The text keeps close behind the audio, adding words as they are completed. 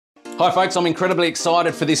Hi folks, I'm incredibly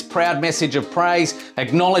excited for this proud message of praise,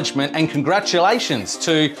 acknowledgement and congratulations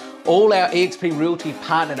to all our eXp Realty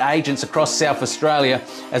partnered agents across South Australia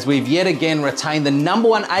as we've yet again retained the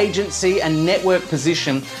 #1 agency and network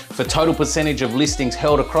position for total percentage of listings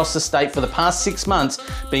held across the state for the past 6 months,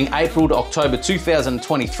 being April to October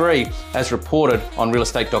 2023 as reported on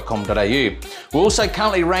realestate.com.au. We're also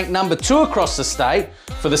currently ranked #2 across the state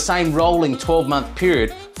for the same rolling 12-month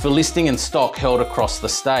period for listing and stock held across the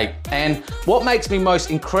state. And what makes me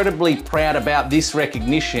most incredibly proud about this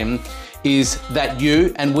recognition is that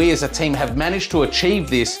you and we as a team have managed to achieve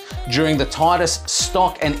this during the tightest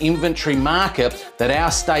stock and inventory market that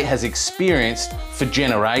our state has experienced for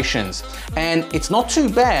generations. And it's not too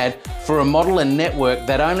bad for a model and network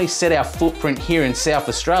that only set our footprint here in South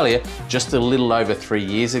Australia just a little over 3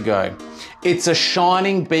 years ago. It's a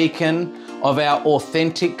shining beacon of our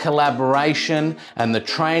authentic collaboration and the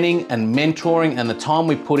training and mentoring and the time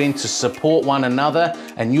we put in to support one another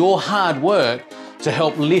and your hard work to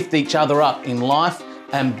help lift each other up in life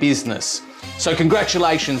and business. So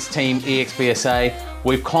congratulations Team eXp SA.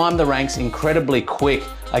 We've climbed the ranks incredibly quick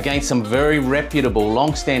against some very reputable,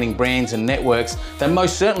 long-standing brands and networks that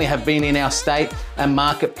most certainly have been in our state and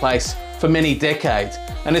marketplace for many decades.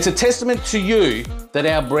 And it's a testament to you that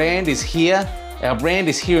our brand is here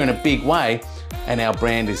in a big way, and our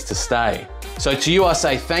brand is to stay. So to you I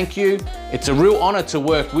say thank you. It's a real honor to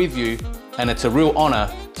work with you, and it's a real honor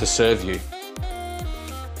to serve you.